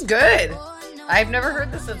 This is good. I've never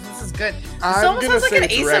heard this. This is good. This I'm almost gonna sounds like say an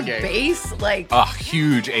it's Ace reggae. of Base. Like Oh,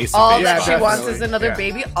 huge Ace all of Base. that Yeah, she vibes. wants definitely. is another Yeah.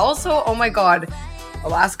 baby. Also, oh my god,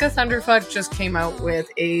 Alaska Thunderfuck just came out with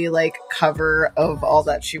a like cover of All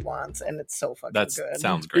That She Wants, and it's so fucking That good.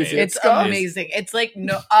 sounds great. Is it It's ska? amazing. It's like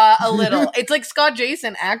no, a little. It's like Scott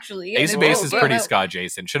Jason actually. Ace of and it Base just is came pretty out. Scott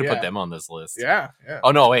Jason. Should have put Yeah. them on this list. Yeah, yeah.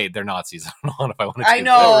 Oh no, wait, they're Nazis. I don't know if I want to. I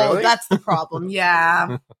know Oh, really? that's the problem. Yeah,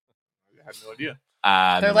 I had no idea.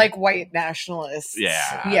 they're like white nationalists.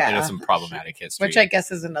 yeah, yeah. There's some problematic history. Which I guess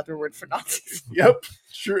is another word for Nazis. Yep,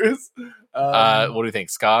 sure is. what do you think,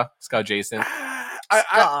 Ska Jason?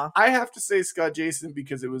 I have to say Scott Jason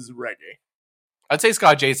because it was reggae. I'd say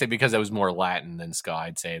Ska Jason because it was more Latin than ska.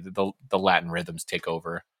 I'd say the Latin rhythms take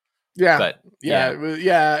over. Yeah, But yeah,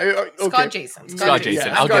 okay. Scott Jason. Scott Jason.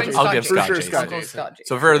 Yeah, I'll Scott give Jason. Scott For sure, Jason. Scott I'll go Jason. Scott Jason.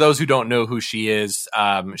 So for those who don't know who she is,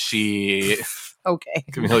 she Okay.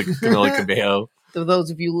 Camila Cabello. For those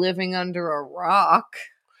of you living under a rock,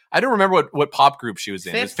 I don't remember what pop group she was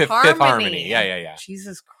in. It was Fifth Harmony. Yeah.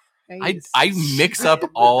 Jesus Christ. I mix up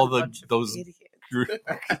all A bunch of those idiots.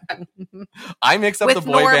 I mix up With the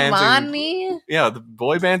boy bands. Normani? Yeah, the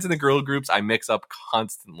boy bands and the girl groups I mix up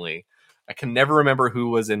constantly. I can never remember who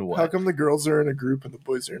was in what. How come the girls are in a group and the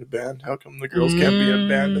boys are in a band? How come the girls can't be in a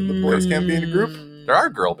band and the boys can't be in a group? There are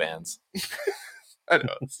girl bands. I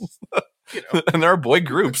know. And there are boy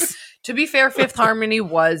groups. To be fair, Fifth Harmony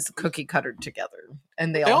was cookie cuttered together,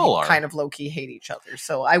 and they They all all are. kind of low key hate each other.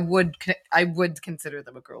 So I would consider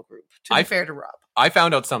them a girl group. To be I- fair to Rob, I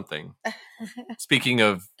found out something. Speaking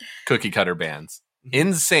of cookie cutter bands,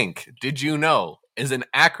 NSYNC, did you know, is an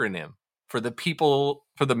acronym for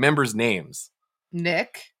the members' names.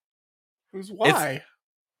 Nick. Who's why?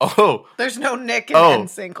 Oh, There's no Nick in Oh,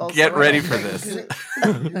 NSYNC. Also. get ready for this.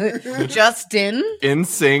 Justin.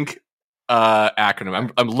 NSYNC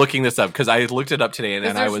acronym. I'm looking this up because I looked it up today and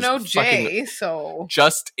Because I there's was no fucking J, so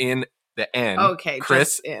just in the N. okay.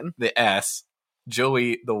 Chris just in. the S,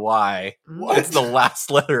 Joey the Y. What? It's the last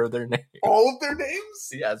letter of their name. All of their names?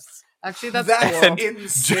 Yes. Actually, that's That's cool.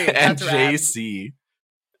 insane. And That's rad. JC,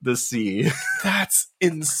 the C. That's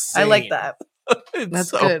insane. I like that. It's That's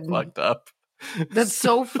so good. fucked up. That's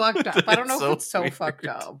so fucked up. I don't know It's if it's so weird. fucked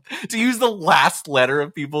up. To use the last letter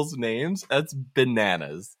of people's names, that's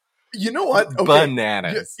bananas. You know what? Okay.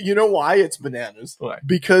 Bananas. You know why it's bananas? Why?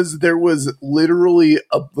 Because there was literally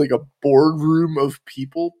a boardroom of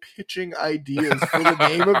people pitching ideas for the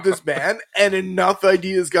name of this band, and enough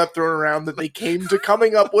ideas got thrown around that they came to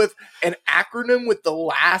coming up with an acronym with the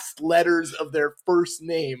last letters of their first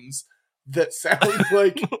names that sounds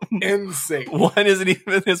like NSYNC. One isn't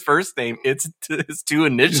even his first name, it's his two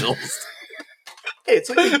initials. Hey, it's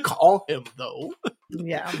what you call him, though.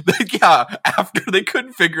 Yeah. Yeah, after they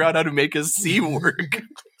couldn't figure out how to make a C work.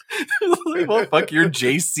 Like, well, fuck, you're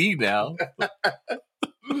JC now.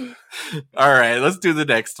 All right, let's do the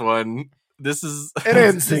next one. This is An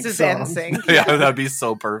NSYNC This is song. NSYNC. yeah, that'd be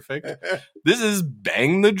so perfect. This is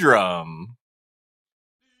Bang the Drum.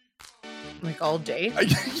 Like all day.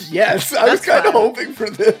 Yes, I was That's kind of fine. hoping for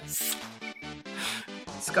this.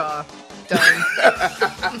 Ska. Done.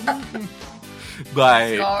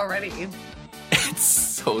 By Ska already. it's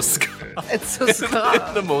so ska. It's so in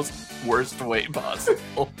ska. the most worst way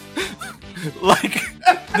possible. Like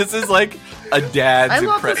this is like a dad's I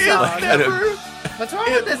love impression. this song. Like, I don't- Never, What's wrong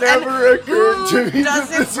with it this? And never occurred to who me that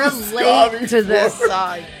this doesn't was ska relate to this before.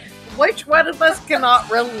 song? Which one of us cannot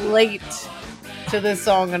relate to this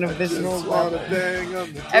song on a visceral Just wanna level? bang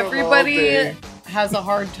on the drum all Everybody day. has a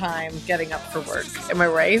hard time getting up for work. Am I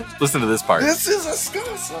right? Listen to this part. This is a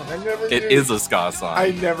ska song. I never knew. It is a ska song. I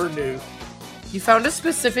never knew. You found a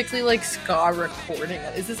specifically like ska recording.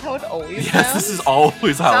 Is this how it always yes, sounds? this is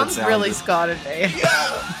always how Sounds it sounds. really ska today.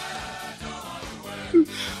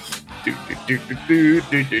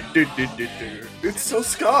 It's so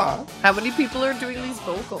ska. How many people are doing these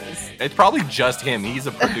vocals? It's probably just him. He's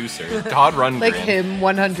a producer. Todd Rundgren, Like him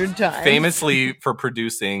 100 times. famously for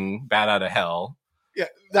producing "Bat Out of Hell." Yeah,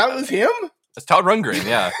 that was him? It's Todd Rundgren.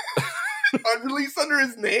 Yeah. Unreleased under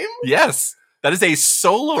his name? Yes, that is a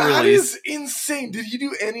solo That release. is insane. Did he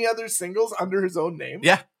do any other singles under his own name?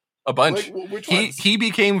 Yeah, a bunch. Like, which he ones? he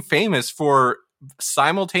became famous for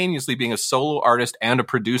simultaneously being a solo artist and a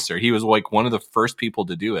producer. He was like one of the first people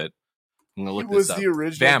to do it. I'm gonna He look was this up. the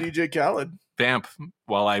original Vamp. DJ Khaled. Vamp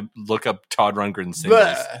while I look up Todd Rundgren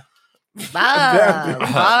singles. Blah.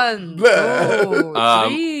 One, Blah. two, Um,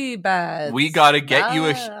 three bats. We gotta get you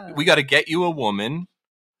Blah. a woman.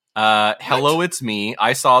 Hello, it's me.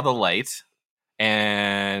 I saw the light.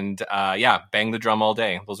 And Bang the Drum All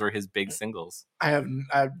Day. Those were his big singles. Are those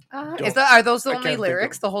the I only can't think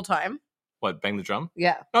lyrics of- the whole time? What, Bang the Drum?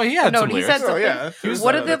 Yeah. Oh, he had No, some he lyrics. said something. He was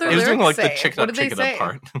What did the other He was doing like lyrics the say? What did they chicken up say?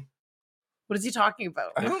 part. What is he talking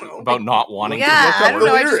about? I don't know. About not wanting Look to Yeah, up I don't the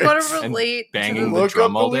know. I just want lyrics. to And relate to banging the the Look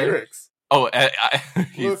drum up all the day. lyrics. Oh,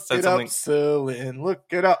 he Look said it something. up, Celine. Look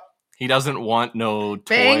it up. He doesn't want no toy.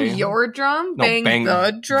 Bang your drum? No, bang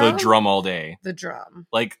the drum? The drum all day. The drum.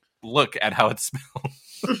 Like, look at how it's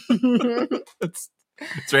spelled.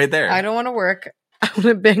 It's right there. I don't want to work. I want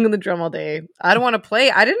to bang on the drum all day. I don't want to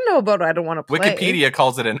play. I didn't know about I don't want to play. Wikipedia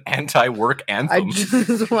calls it an anti-work I anthem.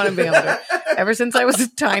 just want to bang on the drum. Ever since I was a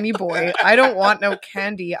tiny boy, I don't want no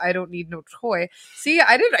candy. I don't need no toy. See,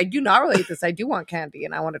 I do not relate this. I do want candy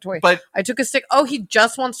and I want a toy. But I took a stick. Oh, he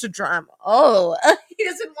just wants to drum. Oh, he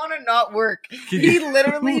doesn't want to not work. He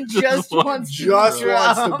literally just wants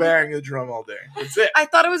to bang the drum all day. That's it. I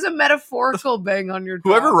thought it was a metaphorical bang on your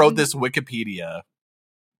drum. whoever wrote this Wikipedia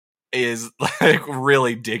is like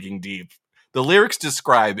really digging deep. The lyrics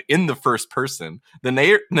describe in the first person the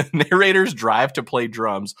narrator's drive to play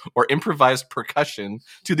drums or improvised percussion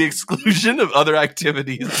to the exclusion of other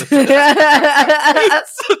activities such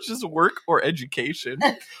as work or education.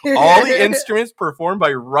 All the instruments performed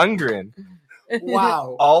by Rundgren.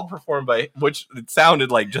 Wow. All performed by, which it sounded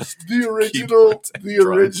like just The original keyboards and drums.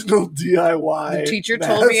 original DIY. The teacher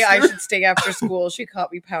told me I master. should stay after school. She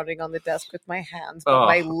caught me pounding on the desk with my hands, but Oh.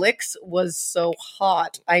 my licks was so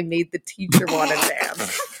hot, I made the teacher want to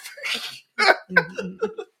dance.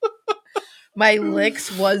 My licks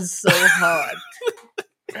was so hot.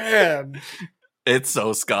 Man, It's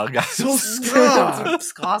so ska, guys. so It's ska. a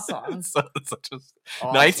ska song. It's such a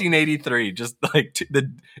Awesome. 1983, just like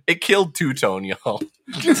it killed two-tone, y'all.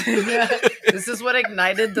 This is what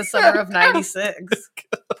ignited the summer of '96.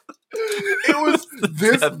 It was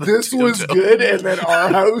this. Death of This was Toto. good, and then our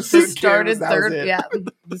house This in started Kansas, that was third. it. Yeah,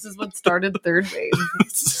 this is what started third wave.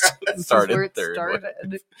 This is started where it third.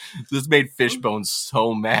 started. This made Fishbone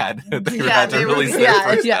so mad that they Yeah, had to they were- release their yeah,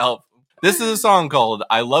 first yeah. album. This is a song called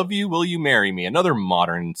 "I Love You, Will You Marry Me?" Another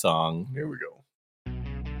modern song. Here we go.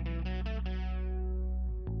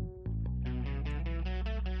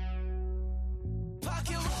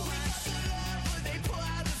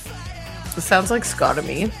 This sounds like ska to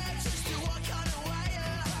me.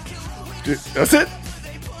 Dude, that's it.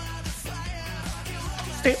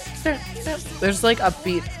 There's like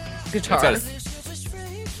upbeat guitar.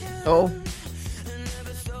 Oh,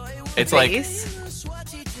 It's like bass.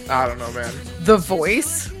 I don't know, man. The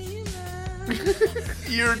voice.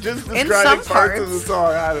 You're just In describing some parts of the parts.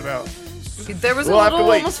 song. I don't know. There was We'll a have to little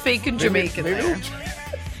wait. almost fake and Jamaican Maybe there.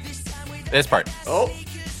 this part. Oh,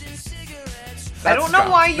 I don't know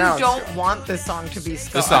why you Now it's don't ska. want this song to be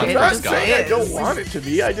ska. This song It is I'm not just ska. saying I is. don't want it to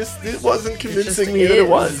be. It wasn't convincing just me that it is.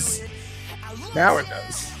 was. Now it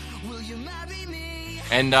does.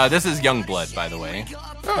 And this is Youngblood, by the way. Oh,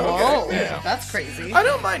 Oh, okay. Yeah. that's crazy. I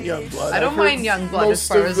don't mind Youngblood. I don't I've heard mind Youngblood as most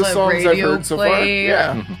far of as the a songs I've radio heard so far. play.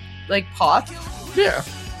 Yeah, Like pop. yeah,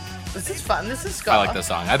 This is fun. This is ska. I like this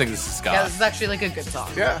song. I think this is ska. Yeah, this is actually like a good song.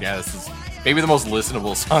 yeah, Yeah, this is maybe the most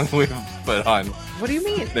listenable song we've put on What do you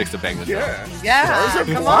mean? next to Bang the Drum. yeah. Yeah, Stars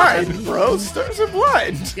are come blind, on. bro. Stars are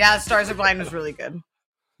blind. Yeah, Stars Are Blind was really good.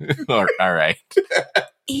 All right.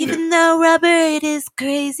 Even though Robert is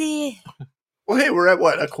crazy. Well, hey, we're at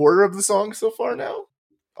what, a quarter of the song so far now?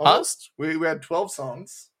 Almost. We had 12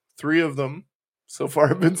 songs. 3 of them so far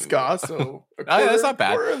have been ska. So a Oh, yeah, that's not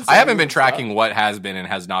quarter bad. of the I haven't songs been are ska. tracking what has been and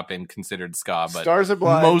has not been considered ska, but Stars are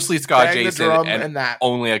blind. mostly ska Bang the Jason Drum, and that.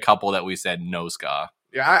 only a couple that we said no ska.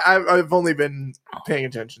 Yeah, I've only been paying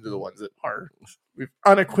attention to the ones that are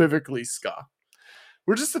unequivocally ska.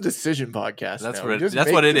 We're just a decision podcast. That's now. what We just that's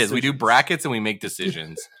make what it is. We do decisions. brackets and we make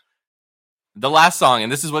decisions. The last song,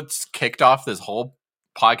 and this is what's kicked off this whole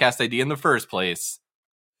podcast idea in the first place.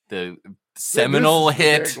 The seminal This is the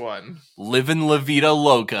hit big one. "Livin' La Vida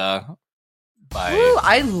Loca" by Woo,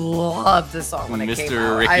 I loved this song when it Mr. came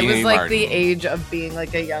out. Ricky I was like Martin. the age of being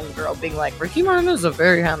like a young girl, being like, Ricky Martin is a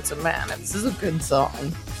very handsome man, and this is a good song.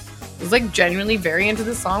 I was like genuinely very into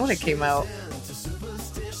this song when it came out.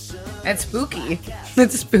 And spooky.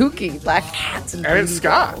 It's spooky. Black cats and And it's voodoo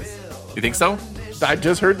ska. dolls. You think so? I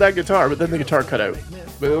just heard that guitar, but then the guitar cut out.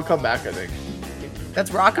 But it'll come back, I think. That's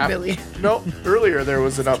rockabilly. No, earlier there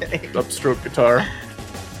was an kidding. upstroke guitar.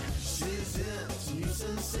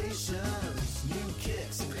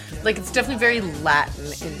 Like it's definitely very Latin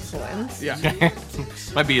influence. Yeah.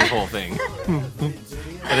 Might be his whole thing.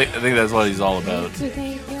 I think that's what he's all about. To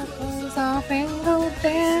take your clothes off and go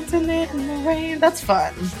dancing in the rain. That's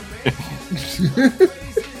fun.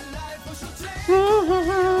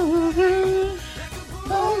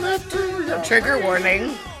 Trigger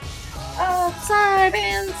warning. Outside,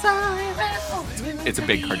 inside, out. It's a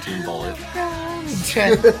big cartoon bullet.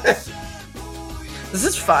 This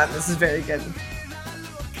is fun. This is very good.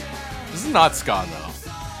 This is not ska,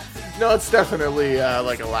 though. No, it's definitely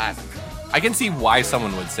like a Latin. I can see why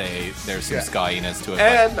someone would say there's some ska-iness to it.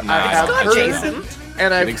 And but I have Ska heard, Jason.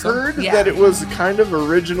 and I've think so? heard Yeah. that it was kind of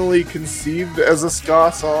originally conceived as a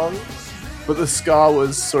ska song, but the ska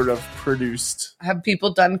was sort of produced Have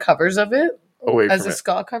people done covers of it away as from a it.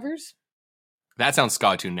 ska covers? That sounds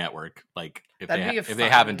Ska Tune Network. Like, if That'd be a if they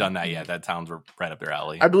fun- haven't done that yet, that sounds right up their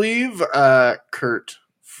alley. I believe Kurt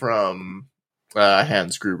from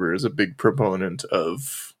Hans Gruber is a big proponent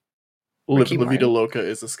of Ricky La Vida Martin. Loca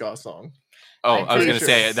is a ska song. Oh, I'm I was pretty going to sure.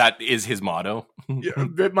 say that is his motto. Yeah,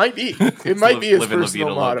 it might be. It might be his Live in La personal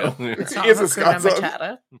Vida motto. Loca. It's It not is a Hakuna ska song.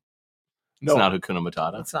 Matata. It's not Hakuna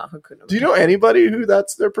Matata. It's not Hakuna Matata. Do you know anybody who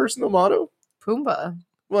that's their personal motto? Pumbaa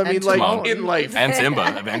Well, I mean, And like Timon. in life. And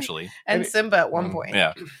Simba, eventually. and Simba at one point.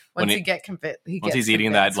 Yeah. Once When he he- get convinced, Once he's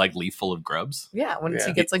eating that, like, leaf full of grubs. yeah, once he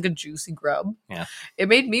Yeah. gets like a juicy grub. Yeah. It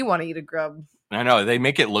made me want to eat a grub. I know. They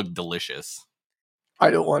make it look delicious.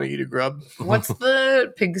 I don't want to eat a grub. What's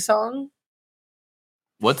the pig song?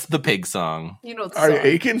 What's the pig song? You know the Are you song.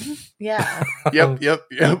 aching? Yeah.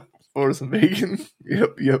 Yep. Or some bacon.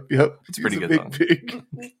 Yep. It's a pretty He's good a song. big pig.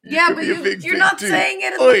 Yeah, could but be a big you're pig, not too. saying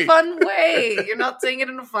it in Oi. a fun way. You're not saying it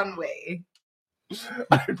in a fun way.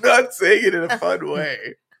 I'm not saying it in a fun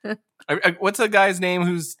way. What's that guy's name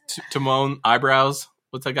who's Timon Eyebrows?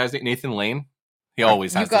 What's that guy's name? Nathan Lane? He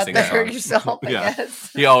always You has to got sing a there song. yourself, I Yeah.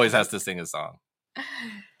 guess. He always has to sing a song.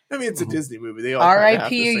 I mean, it's a Disney movie. They all kinda have to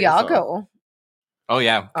R.I.P. sing a song. Iago. Oh,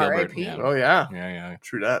 yeah. Gilbert. R.I.P.. Yeah. Oh yeah, Yeah.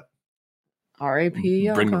 true that. R.I.P.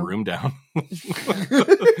 Iago. Bring the room down.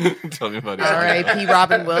 Tell me about it. R.I.P.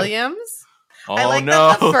 Robin Williams. Oh, I like no.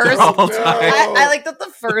 that the first- All No. time. I like that the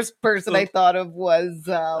first person I thought of was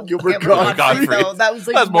Gilbert Godfrey. So that was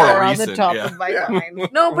like That's more more on the recent, top yeah. of my Yeah. mind.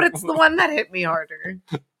 No, but it's the one that hit me harder.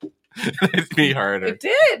 It'd be harder. It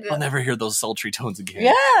did. I'll never hear those sultry tones again.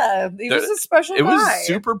 Yeah, he was a special It was guy.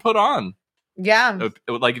 super put on. Yeah.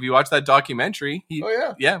 Like, if you watch that documentary,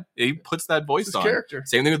 Oh yeah, he puts that voice his on. character.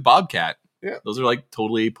 Same thing with Bobcat. Yeah. Those are like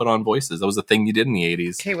totally put on voices. That was a thing you did in the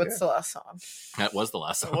 80s. Okay, what's the last song? That was the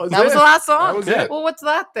last That song. was, That was it. the last song. That was Yeah. it. Well, what's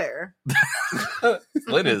that there?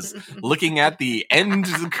 Lynn is looking at the end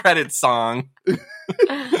credit song.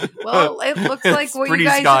 Well, it looks like It's what you pretty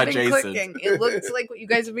guys Scott have been Jason. clicking. It looks like what you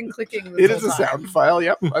guys have been clicking. This It is a whole time. sound file.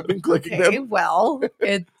 Yep, I've been clicking Okay, them. well,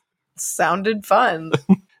 it sounded fun.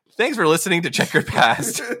 Thanks for listening to Checkered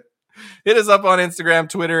Past. Hit us up on Instagram,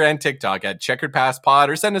 Twitter, and TikTok at Checkered Past Pod,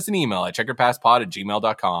 or send us an email at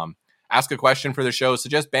checkeredpastpod@gmail.com. Ask a question for the show,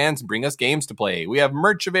 suggest bands, and bring us games to play. We have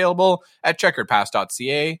merch available at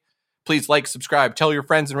checkeredpast.ca. Please like, subscribe, tell your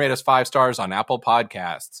friends, and rate us 5 stars on Apple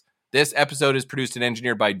Podcasts. This episode is produced and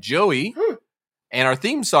engineered by Joey, and our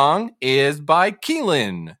theme song is by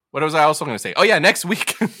Keelan. What was I also going to say? Oh, yeah, next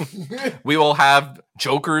week we will have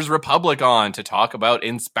Joker's Republic on to talk about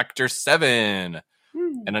Inspector 7.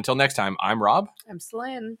 And until next time, I'm Rob. I'm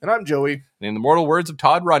Celine. And I'm Joey. And in the mortal words of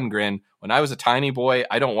Todd Rundgren, when I was a tiny boy,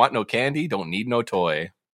 I don't want no candy, don't need no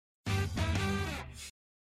toy.